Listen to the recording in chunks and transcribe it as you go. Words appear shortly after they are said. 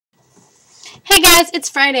Hey guys, it's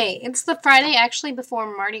Friday. It's the Friday actually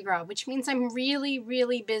before Mardi Gras, which means I'm really,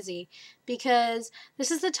 really busy because this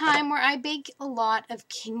is the time where I bake a lot of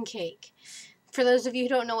king cake. For those of you who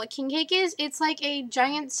don't know what king cake is, it's like a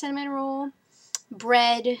giant cinnamon roll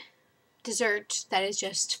bread dessert that is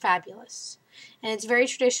just fabulous. And it's very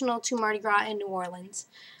traditional to Mardi Gras in New Orleans.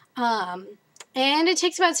 And it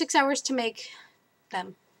takes about 6 hours to make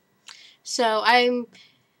them. So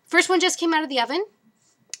first one just came out of the oven.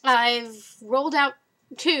 I've rolled out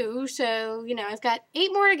 2, so, I've got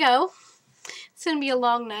 8 more to go. It's going to be a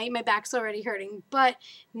long night. My back's already hurting, but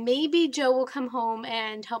maybe Joe will come home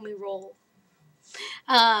and help me roll.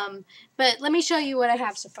 But let me show you what I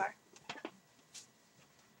have so far.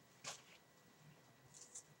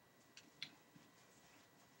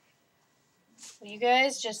 Will you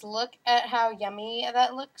guys just look at how yummy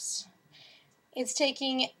that looks? It's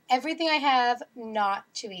taking everything I have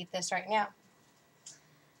not to eat this right now.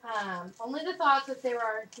 Only the thought that there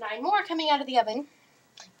are 9 more coming out of the oven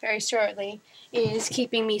very shortly is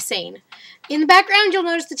keeping me sane. In the background, you'll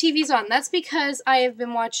notice the TV's on. That's because I have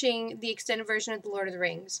been watching the extended version of The Lord of the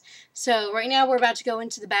Rings. So right now we're about to go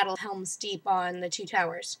into the Battle of Helm's Deep on the 2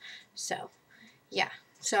 towers. So, yeah.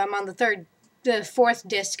 So I'm on the 4th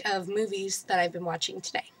disc of movies that I've been watching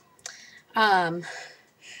today.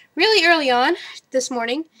 Really early on this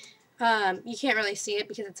morning, you can't really see it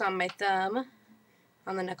because it's on my thumb.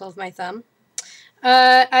 On the knuckle of my thumb.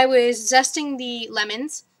 I was zesting the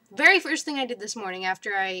lemons. Very first thing I did this morning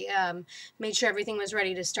after I made sure everything was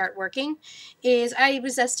ready to start working is I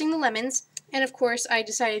was zesting the lemons, and of course I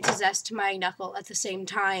decided to zest my knuckle at the same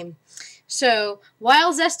time. So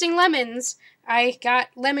while zesting lemons, I got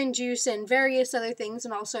lemon juice and various other things,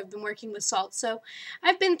 and also I've been working with salt. So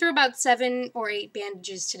I've been through about 7 or 8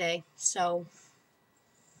 bandages today.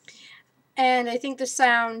 And I think the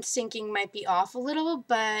sound syncing might be off a little,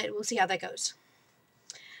 but we'll see how that goes.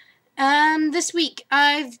 This week,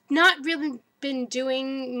 I've not really been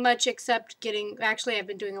doing much except I've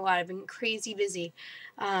been doing a lot. I've been crazy busy.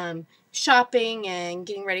 Shopping and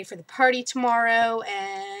getting ready for the party tomorrow,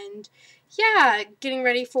 and yeah, getting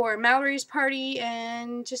ready for Mallory's party,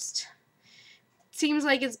 and just seems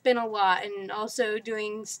like it's been a lot. And also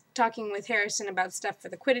talking with Harrison about stuff for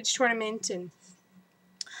the Quidditch tournament, and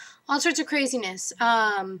all sorts of craziness.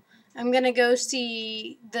 I'm going to go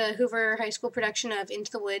see the Hoover High School production of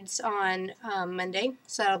Into the Woods on Monday,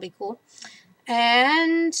 so that'll be cool.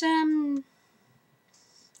 And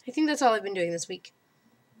I think that's all I've been doing this week.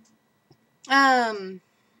 If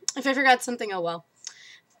I forgot something, oh well.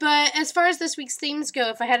 But as far as this week's themes go,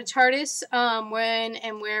 if I had a TARDIS, when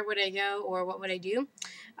and where would I go, or what would I do?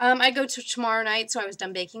 I go to tomorrow night, so I was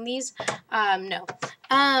done baking these. No.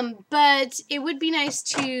 But it would be nice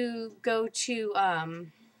to go to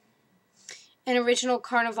an original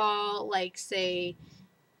carnival, like, say,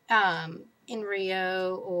 in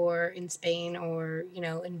Rio, or in Spain, or,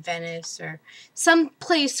 in Venice, or some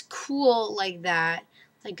place cool like that.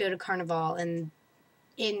 Like, go to Carnival and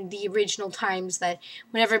in the original times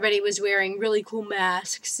when everybody was wearing really cool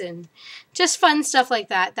masks and just fun stuff like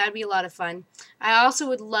that. That'd be a lot of fun. I also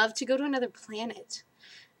would love to go to another planet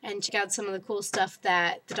and check out some of the cool stuff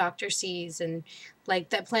that the Doctor sees, and like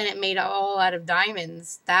that planet made all out of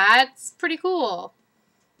diamonds. That's pretty cool.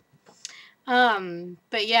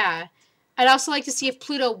 But yeah, I'd also like to see if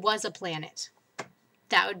Pluto was a planet.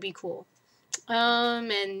 That would be cool.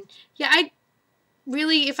 And yeah,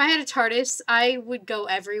 really, if I had a TARDIS, I would go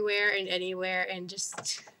everywhere and anywhere and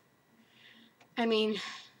just, it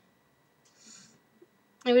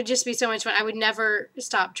would just be so much fun. I would never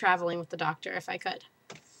stop traveling with the Doctor if I could.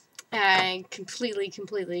 I completely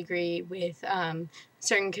agree with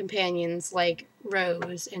certain companions like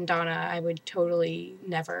Rose and Donna. I would totally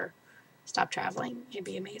never stop traveling. It'd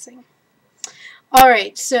be amazing.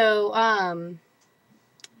 Alright, so,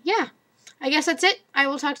 yeah. I guess that's it. I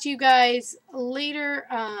will talk to you guys later.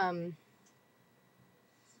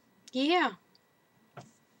 Yeah.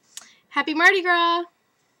 Happy Mardi Gras!